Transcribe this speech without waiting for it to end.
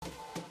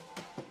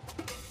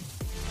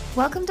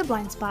Welcome to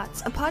Blind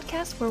Spots, a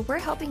podcast where we're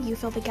helping you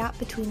fill the gap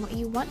between what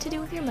you want to do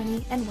with your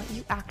money and what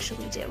you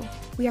actually do.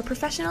 We are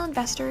professional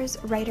investors,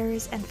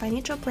 writers, and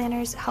financial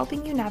planners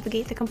helping you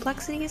navigate the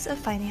complexities of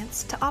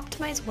finance to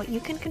optimize what you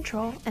can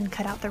control and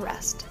cut out the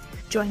rest.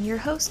 Join your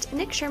host,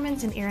 Nick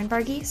Shermans and Aaron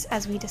Varghese,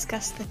 as we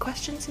discuss the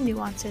questions and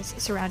nuances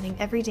surrounding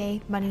everyday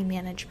money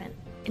management.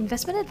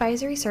 Investment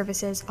advisory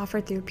services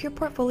offered through Pure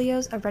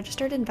Portfolios, a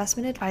registered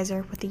investment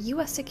advisor with the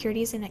U.S.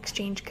 Securities and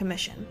Exchange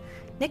Commission.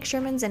 Nick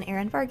Shermans and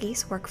Aaron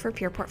Varghese work for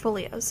Pure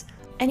Portfolios.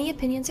 Any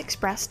opinions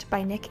expressed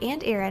by Nick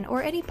and Aaron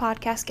or any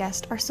podcast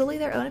guest are solely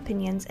their own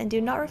opinions and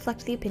do not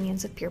reflect the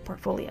opinions of Pure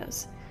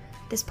Portfolios.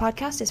 This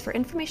podcast is for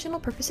informational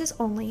purposes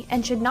only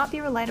and should not be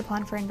relied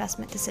upon for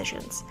investment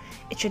decisions.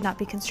 It should not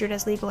be construed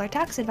as legal or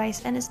tax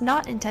advice and is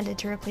not intended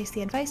to replace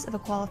the advice of a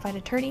qualified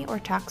attorney or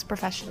tax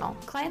professional.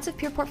 Clients of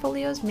Pure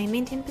Portfolios may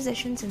maintain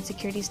positions in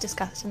securities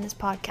discussed in this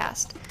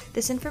podcast.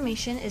 This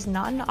information is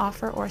not an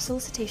offer or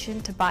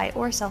solicitation to buy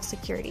or sell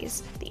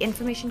securities. The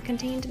information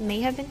contained may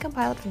have been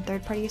compiled from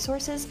third-party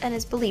sources and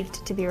is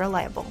believed to be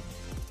reliable.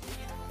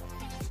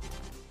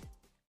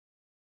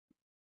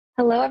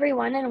 Hello,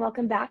 everyone, and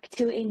welcome back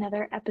to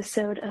another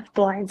episode of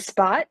Blind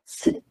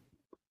Spots.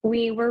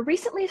 We were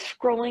recently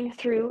scrolling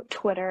through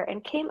Twitter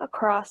and came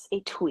across a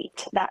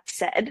tweet that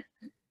said,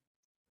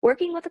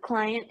 working with a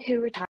client who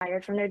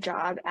retired from their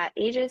job at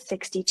ages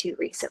 62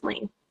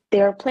 recently.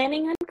 They are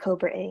planning on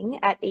COBRA-ing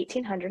at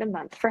 $1,800 a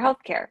month for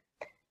healthcare.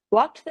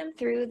 Walked them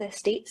through the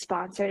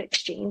state-sponsored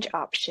exchange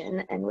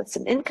option, and with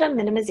some income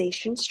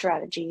minimization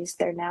strategies,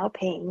 they're now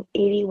paying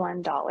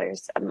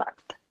 $81 a month.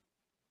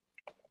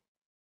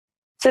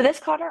 So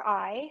this caught our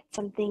eye,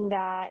 something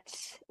that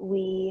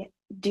we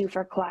do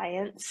for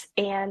clients,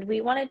 and we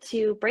wanted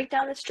to break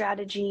down the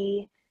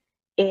strategy,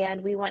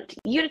 and we want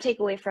you to take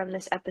away from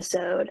this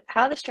episode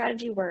how the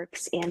strategy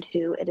works and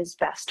who it is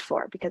best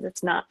for, because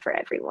it's not for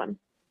everyone.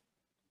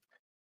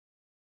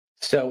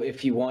 So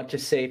if you want to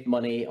save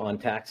money on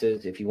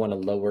taxes, if you want to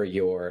lower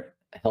your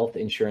health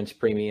insurance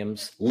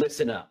premiums,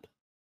 listen up.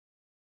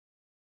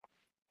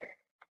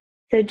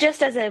 So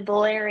just as a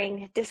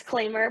blaring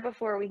disclaimer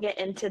before we get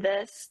into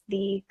this,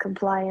 the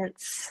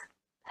compliance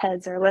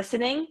heads are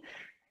listening.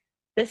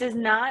 This is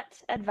not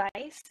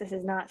advice. This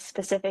is not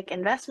specific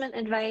investment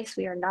advice.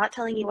 We are not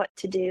telling you what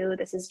to do.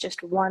 This is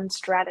just one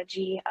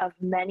strategy of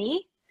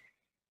many.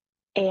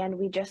 And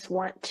we just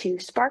want to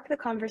spark the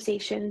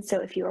conversation. So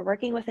if you are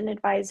working with an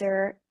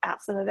advisor,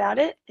 ask them about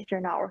it. If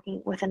you're not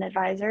working with an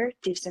advisor,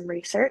 do some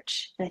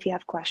research. And if you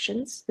have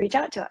questions, reach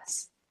out to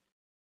us.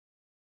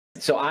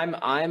 So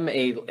I'm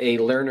a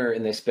learner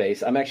in this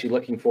space. I'm actually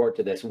looking forward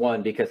to this,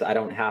 one, because I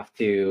don't have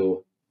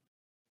to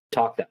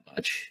talk that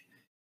much.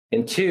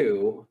 And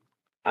two,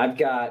 I've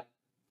got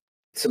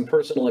some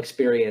personal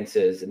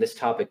experiences, and this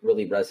topic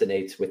really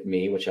resonates with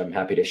me, which I'm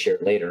happy to share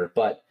later.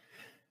 But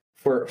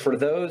for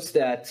those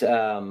that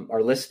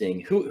are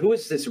listening, who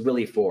is this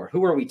really for?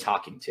 Who are we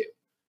talking to?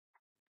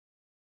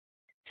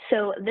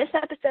 So this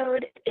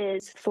episode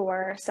is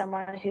for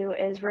someone who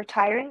is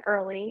retiring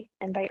early,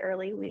 and by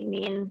early we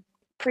mean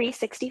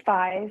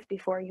pre-65,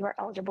 before you are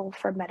eligible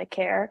for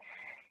Medicare.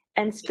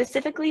 And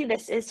specifically,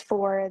 this is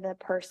for the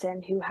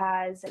person who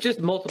has just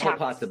multiple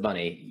pots of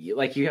money.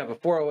 Like you have a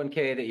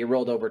 401k that you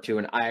rolled over to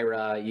an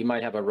IRA, you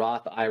might have a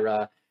Roth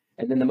IRA,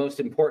 and then the most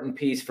important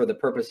piece for the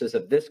purposes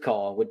of this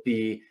call would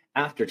be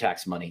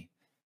after-tax money.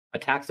 A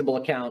taxable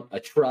account, a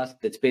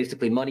trust that's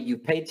basically money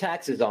you've paid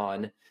taxes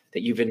on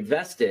that you've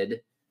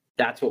invested.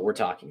 That's what we're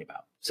talking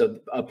about. So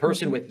a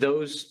person with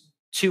those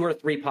 2 or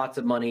 3 pots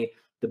of money,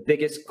 the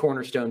biggest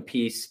cornerstone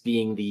piece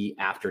being the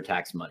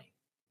after-tax money.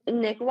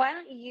 Nick, why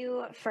don't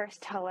you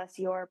first tell us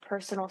your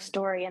personal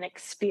story and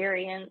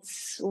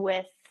experience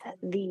with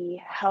the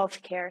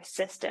healthcare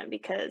system,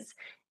 because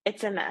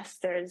it's a mess.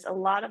 There's a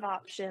lot of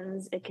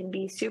options. It can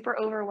be super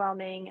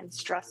overwhelming and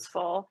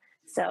stressful.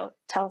 So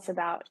tell us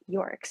about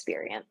your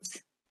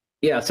experience.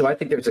 Yeah, so I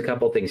think there's a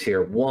couple things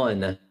here.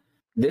 One,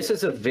 this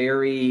is a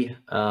very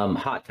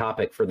hot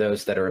topic for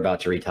those that are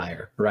about to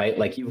retire, right?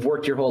 Like you've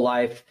worked your whole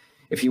life.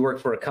 If you work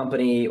for a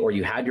company or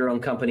you had your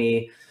own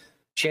company,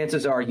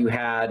 chances are you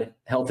had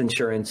health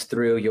insurance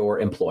through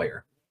your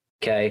employer,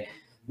 okay?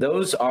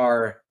 Those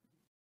are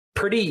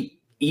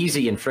pretty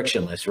easy and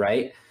frictionless,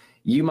 right?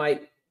 You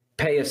might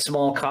pay a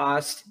small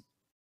cost.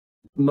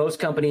 Most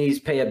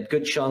companies pay a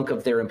good chunk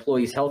of their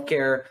employees'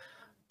 healthcare,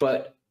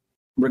 but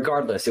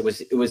regardless, it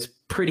was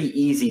pretty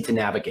easy to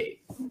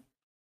navigate.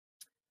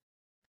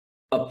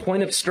 A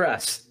point of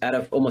stress out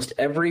of almost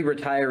every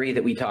retiree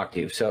that we talk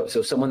to, so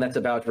someone that's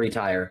about to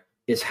retire,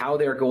 is how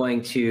they're going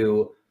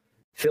to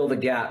fill the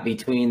gap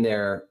between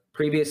their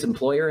previous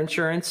employer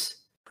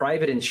insurance,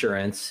 private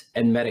insurance,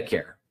 and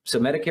Medicare. So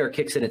Medicare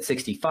kicks in at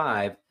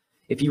 65.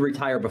 If you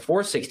retire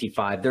before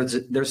 65,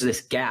 there's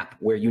this gap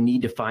where you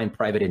need to find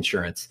private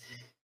insurance.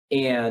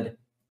 And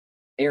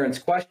Aaron's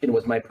question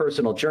was my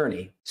personal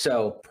journey.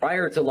 So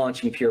prior to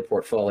launching Pure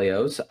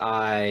Portfolios,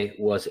 I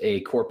was a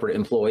corporate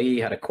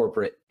employee, had a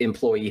corporate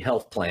employee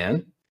health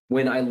plan.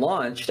 When I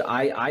launched,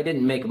 I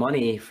didn't make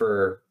money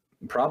for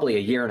probably a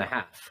year and a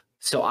half.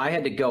 So I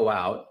had to go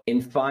out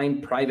and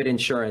find private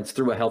insurance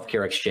through a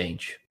healthcare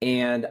exchange.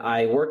 And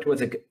I worked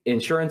with an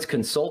insurance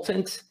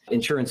consultant,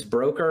 insurance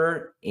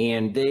broker,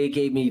 and they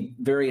gave me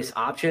various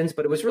options,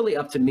 but it was really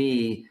up to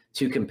me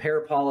to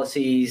compare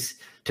policies,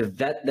 to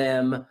vet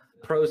them,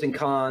 pros and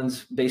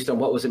cons based on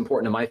what was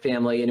important to my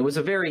family. And it was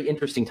a very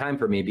interesting time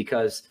for me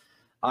because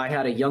I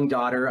had a young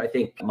daughter, I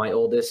think my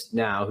oldest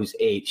now, who's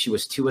 8, she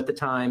was 2 at the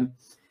time.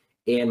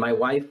 And my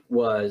wife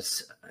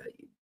was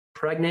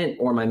pregnant,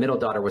 or my middle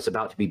daughter was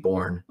about to be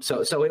born.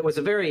 So it was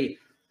a very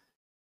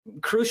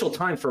crucial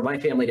time for my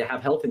family to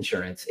have health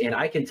insurance. And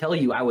I can tell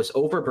you, I was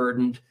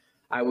overburdened.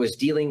 I was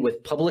dealing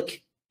with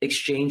public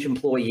exchange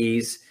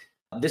employees.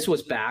 This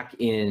was back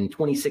in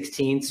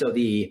 2016. So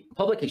the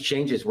public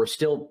exchanges were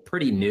still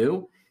pretty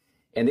new,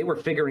 and they were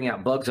figuring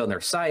out bugs on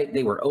their site.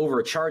 They were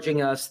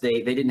overcharging us.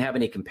 They didn't have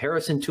any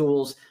comparison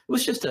tools.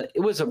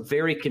 It was a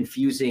very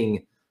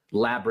confusing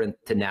labyrinth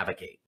to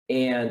navigate.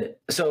 And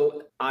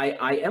so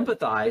I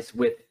empathize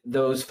with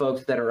those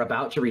folks that are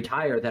about to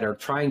retire that are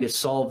trying to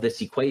solve this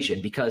equation,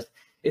 because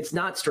it's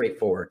not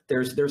straightforward.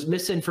 There's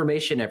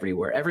misinformation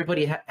everywhere.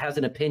 Everybody has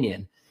an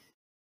opinion.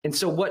 And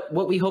so what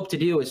we hope to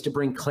do is to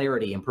bring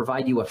clarity and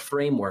provide you a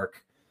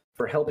framework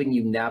for helping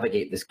you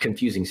navigate this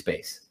confusing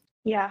space.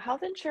 Yeah,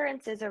 health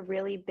insurance is a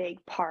really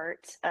big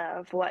part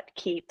of what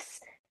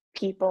keeps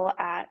people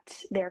at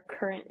their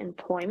current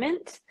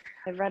employment.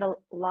 I've read a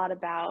lot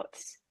about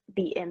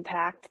the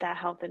impact that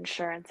health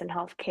insurance and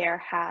healthcare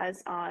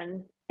has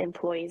on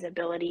employees'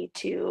 ability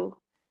to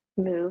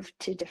move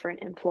to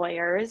different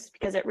employers,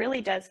 because it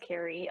really does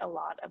carry a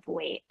lot of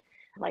weight.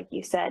 Like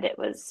you said, it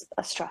was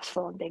a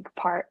stressful and big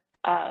part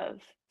of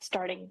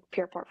starting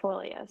Pure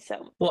Portfolio.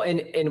 So well,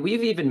 and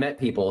we've even met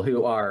people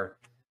who are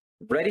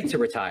ready to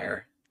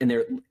retire,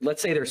 and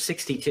let's say they're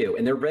 62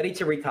 and they're ready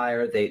to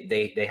retire.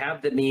 They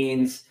have the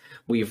means.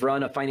 We've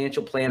run a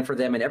financial plan for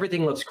them and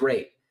everything looks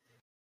great.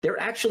 They're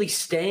actually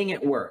staying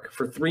at work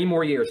for 3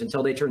 more years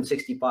until they turn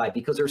 65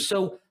 because they're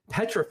so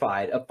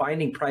petrified of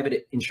finding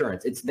private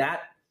insurance. It's that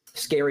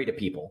scary to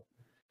people.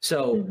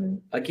 So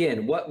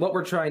again, what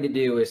we're trying to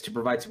do is to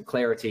provide some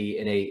clarity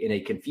in a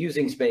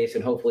confusing space,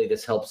 and hopefully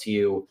this helps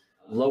you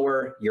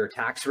lower your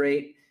tax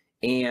rate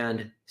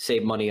and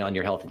save money on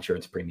your health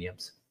insurance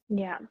premiums.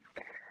 Yeah.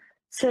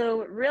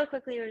 So real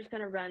quickly, we're just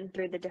going to run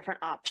through the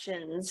different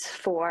options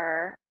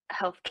for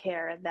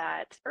healthcare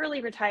that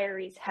early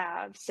retirees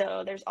have.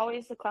 So there's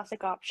always the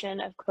classic option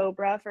of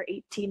COBRA for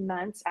 18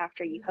 months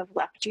after you have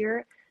left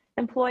your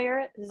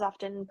employer. This is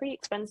often pretty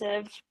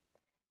expensive,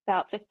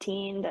 about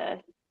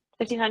 $1,500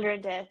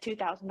 to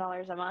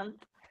 $2,000 a month,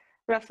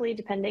 roughly,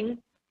 depending.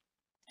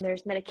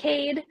 There's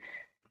Medicaid.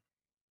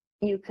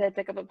 You could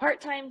pick up a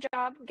part-time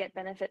job, get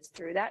benefits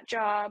through that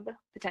job,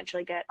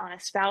 potentially get on a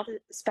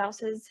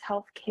spouse's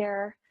health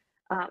care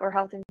or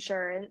health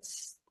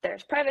insurance.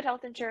 There's private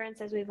health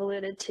insurance, as we've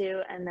alluded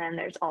to, and then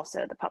there's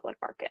also the public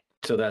market.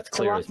 So that's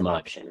clear as mud.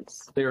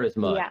 Options. Clear as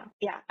mud.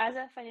 Yeah. As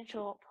a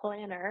financial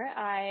planner,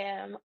 I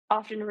am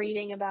often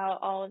reading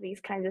about all of these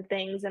kinds of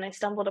things, and I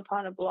stumbled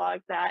upon a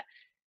blog that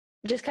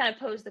just kind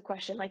of posed the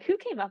question, like, who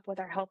came up with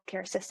our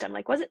healthcare system?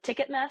 Like, was it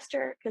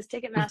Ticketmaster? Because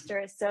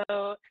Ticketmaster is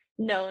so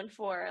known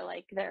for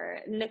like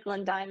their nickel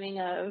and diming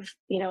of,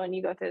 when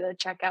you go through the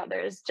checkout,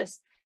 there's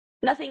just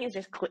nothing is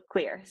just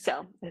clear.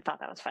 So I thought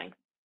that was funny.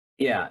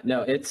 Yeah,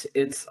 no, it's,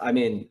 I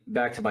mean,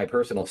 back to my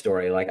personal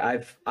story, like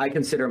I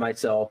consider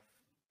myself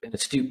an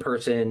astute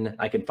person.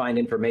 I can find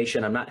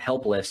information. I'm not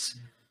helpless,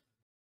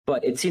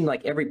 but it seemed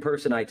like every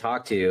person I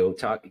talked to,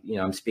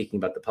 I'm speaking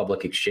about the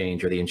public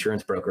exchange or the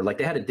insurance broker, like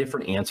they had a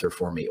different answer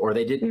for me, or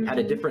they had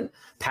a different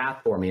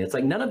path for me. It's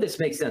like, none of this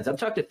makes sense. I've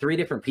talked to 3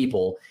 different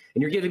people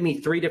and you're giving me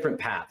 3 different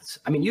paths.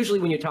 I mean, usually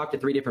when you talk to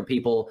 3 different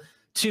people,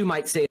 2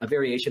 might say a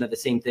variation of the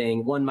same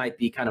thing. 1 might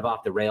be kind of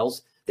off the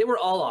rails. They were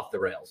all off the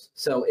rails.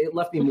 So it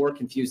left me more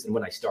confused than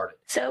when I started.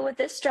 So with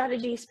this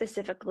strategy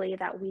specifically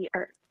that we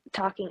are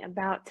talking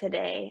about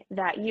today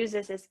that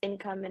uses this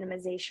income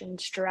minimization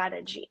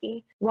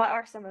strategy, what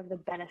are some of the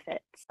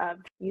benefits of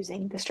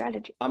using the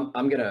strategy? I'm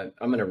gonna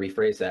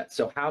rephrase that.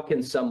 So how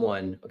can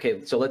someone,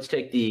 okay, so let's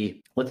take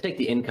the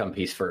income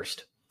piece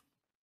first,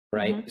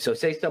 right? So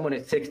say someone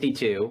is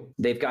 62,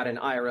 they've got an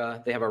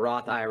IRA, they have a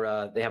Roth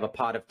IRA, they have a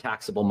pot of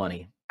taxable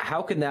money.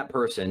 How can that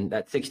person,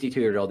 that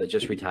 62-year-old that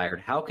just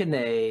retired, how can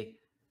they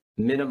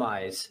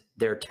minimize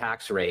their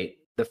tax rate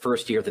the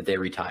first year that they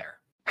retire?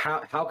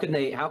 How can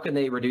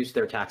they reduce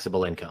their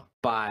taxable income?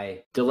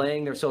 By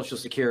delaying their Social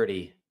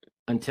Security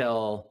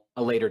until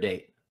a later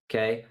date,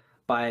 okay?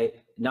 By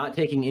not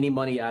taking any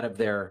money out of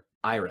their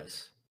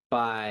IRAs,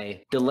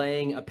 by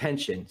delaying a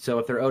pension. So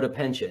if they're owed a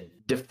pension,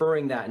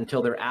 deferring that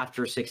until they're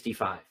after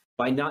 65,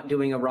 by not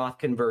doing a Roth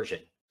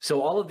conversion.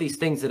 So all of these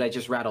things that I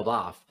just rattled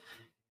off,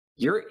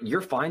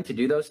 you're fine to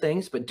do those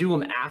things, but do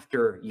them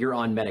after you're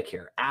on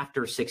Medicare,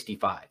 after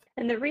 65.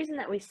 And the reason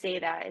that we say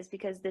that is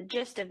because the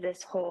gist of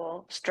this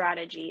whole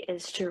strategy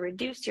is to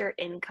reduce your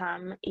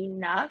income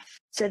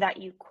enough so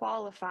that you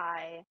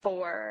qualify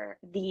for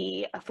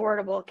the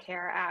Affordable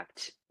Care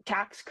Act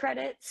tax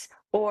credits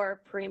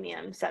or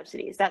premium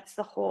subsidies. That's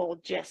the whole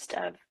gist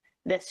of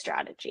this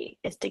strategy,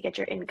 is to get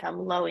your income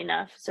low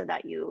enough so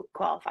that you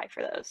qualify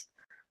for those.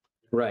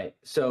 Right.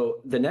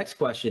 So the next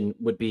question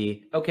would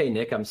be, okay,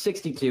 Nick, I'm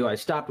 62. I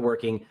stopped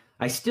working.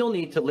 I still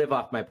need to live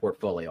off my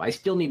portfolio. I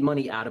still need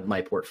money out of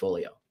my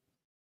portfolio,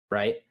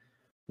 right?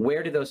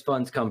 Where do those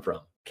funds come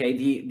from? Okay.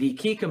 The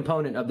key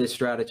component of this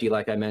strategy,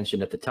 like I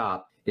mentioned at the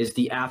top, is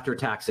the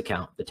after-tax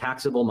account, the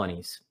taxable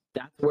monies.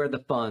 That's where the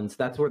funds,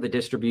 that's where the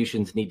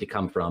distributions need to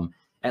come from,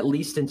 at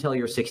least until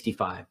you're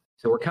 65.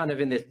 So we're kind of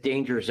in this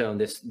danger zone,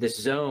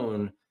 this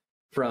zone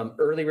from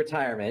early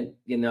retirement.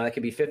 That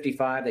could be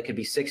 55, that could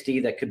be 60,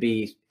 that could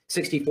be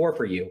 64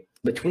 for you.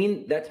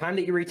 Between that time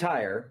that you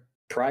retire,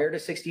 prior to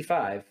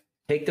 65,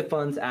 take the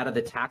funds out of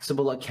the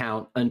taxable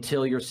account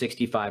until you're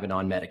 65 and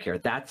on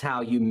Medicare. That's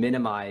how you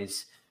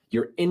minimize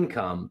your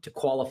income to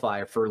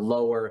qualify for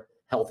lower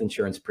health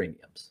insurance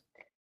premiums.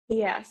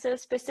 Yeah, so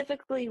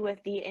specifically with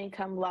the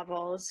income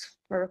levels,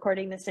 we're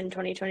recording this in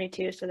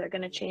 2022, so they're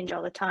going to change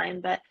all the time.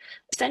 But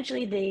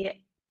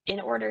essentially, in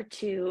order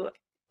to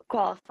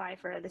qualify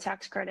for the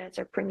tax credits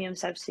or premium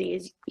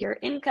subsidies, your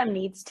income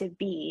needs to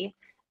be,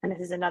 and this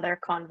is another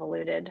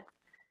convoluted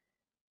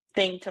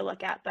thing to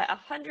look at, but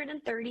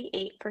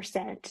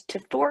 138% to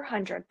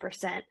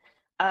 400%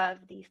 of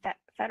the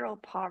federal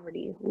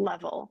poverty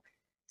level.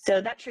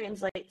 So that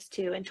translates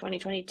to, in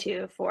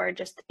 2022, for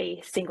just a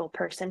single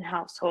person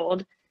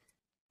household,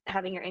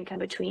 having your income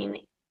between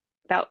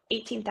about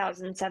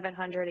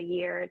 $18,700 a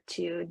year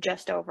to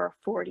just over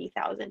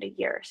 $40,000 a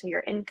year. So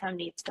your income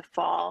needs to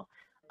fall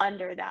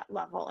under that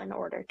level in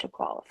order to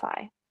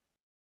qualify.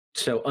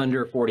 So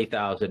under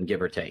 40,000,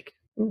 give or take.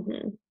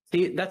 Mm-hmm.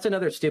 See, that's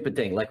another stupid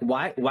thing. Like,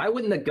 why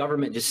wouldn't the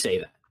government just say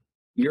that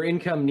your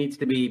income needs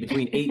to be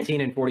between 18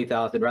 and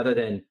 40,000 rather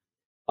than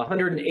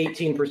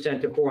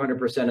 118% to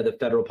 400% of the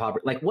federal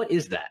poverty? Like, what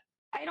is that?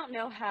 I don't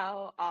know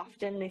how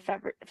often the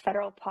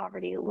federal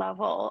poverty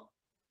level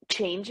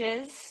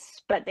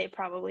changes, but they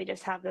probably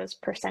just have those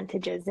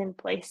percentages in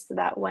place so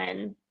that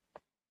when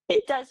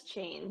it does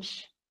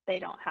change, they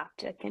don't have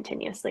to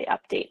continuously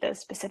update those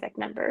specific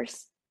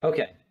numbers.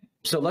 Okay,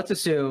 so let's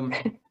assume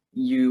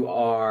you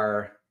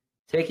are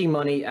taking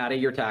money out of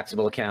your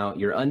taxable account,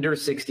 you're under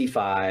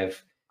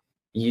 65,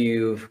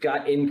 you've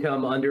got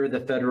income under the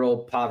federal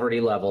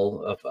poverty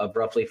level of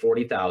roughly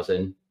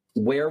 40,000.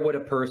 Where would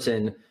a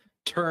person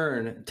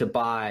turn to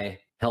buy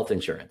health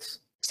insurance?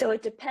 So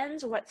it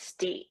depends what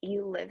state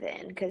you live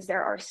in, because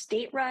there are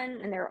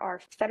state-run and there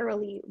are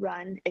federally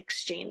run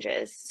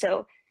exchanges.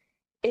 So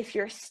if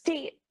your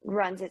state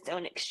runs its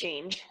own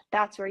exchange,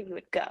 that's where you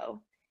would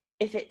go.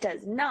 If it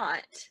does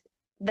not,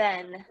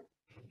 then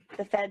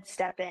the feds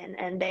step in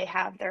and they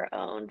have their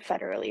own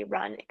federally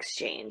run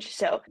exchange.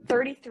 So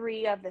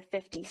 33 of the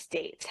 50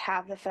 states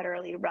have the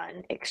federally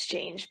run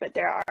exchange, but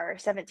there are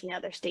 17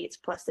 other states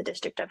plus the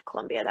District of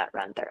Columbia that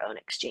run their own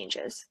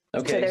exchanges.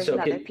 Okay, so there's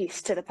another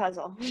piece to the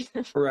puzzle.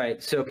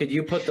 Right. So could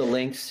you put the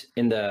links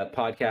in the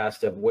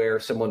podcast of where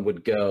someone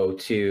would go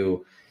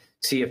to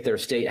see if their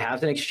state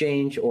has an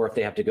exchange or if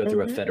they have to go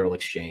through a federal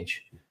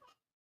exchange?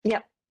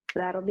 Yep,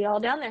 that'll be all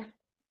down there.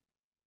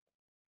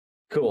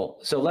 Cool.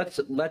 So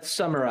let's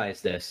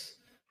summarize this.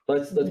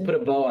 Let's put a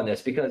bow on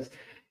this, because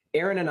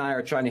Erin and I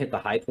are trying to hit the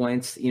high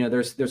points.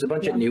 There's a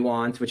bunch of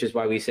nuance, which is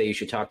why we say you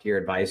should talk to your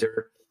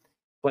advisor.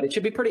 But it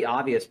should be pretty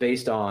obvious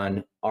based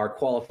on our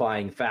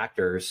qualifying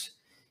factors.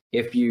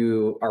 If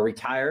you are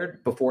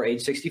retired before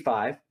age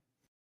 65,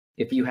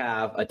 if you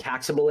have a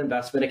taxable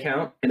investment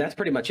account, and that's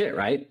pretty much it,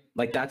 right?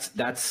 Like that's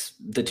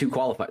the two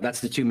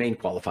main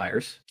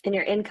qualifiers. And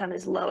your income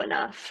is low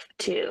enough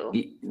to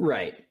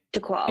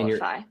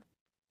qualify.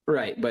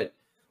 Right. But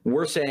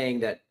we're saying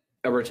that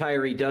a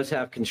retiree does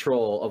have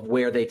control of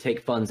where they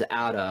take funds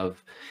out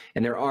of,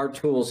 and there are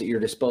tools at your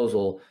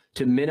disposal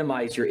to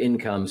minimize your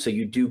income so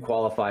you do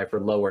qualify for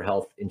lower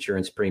health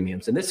insurance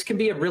premiums. And this can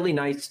be a really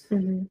nice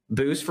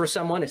boost for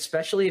someone,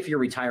 especially if you're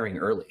retiring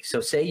early.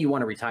 So say you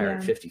want to retire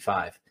at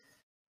 55.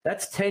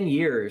 That's 10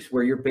 years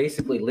where you're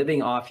basically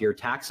living off your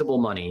taxable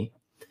money,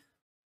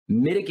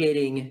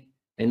 mitigating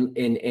and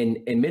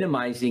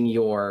minimizing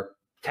your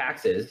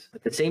taxes.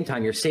 At the same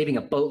time, you're saving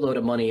a boatload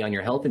of money on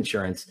your health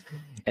insurance.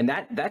 And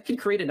that can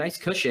create a nice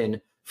cushion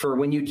for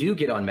when you do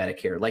get on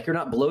Medicare. Like, you're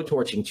not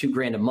blowtorching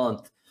 $2,000 a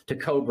month to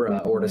Cobra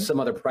or to some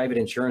other private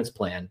insurance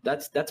plan.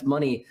 That's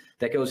money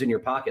that goes in your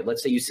pocket.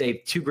 Let's say you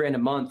save $2,000 a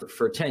month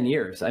for 10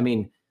 years. I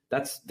mean,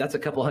 that's a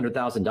couple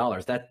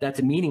 $100,000.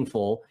 That's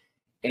meaningful.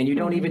 And you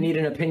don't even need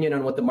an opinion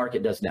on what the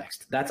market does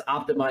next. That's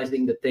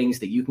optimizing the things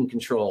that you can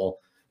control,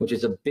 which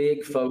is a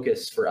big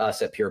focus for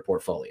us at Pure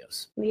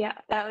Portfolios. Yeah,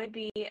 that would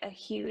be a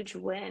huge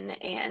win.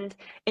 And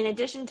in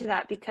addition to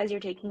that, because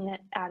you're taking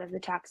it out of the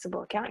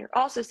taxable account, you're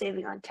also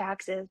saving on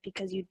taxes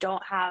because you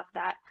don't have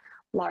that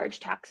large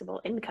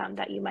taxable income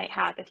that you might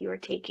have if you were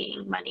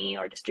taking money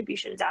or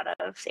distributions out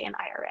of, say, an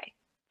IRA.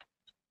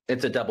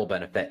 It's a double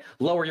benefit.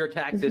 Lower your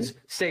taxes,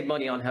 save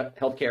money on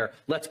healthcare.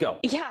 Let's go.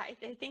 Yeah, I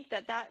think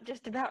that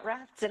just about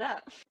wraps it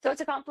up. So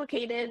it's a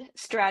complicated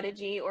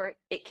strategy, or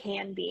it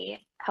can be.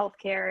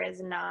 Healthcare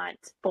is not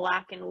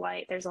black and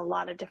white. There's a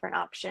lot of different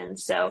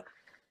options. So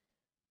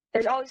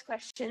There's always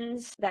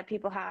questions that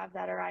people have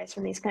that arise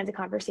from these kinds of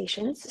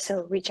conversations.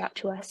 So reach out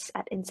to us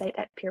at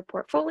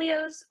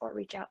insight@peerportfolios or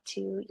reach out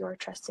to your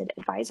trusted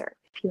advisor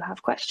if you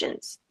have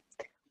questions.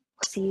 We'll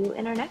see you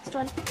in our next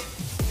one.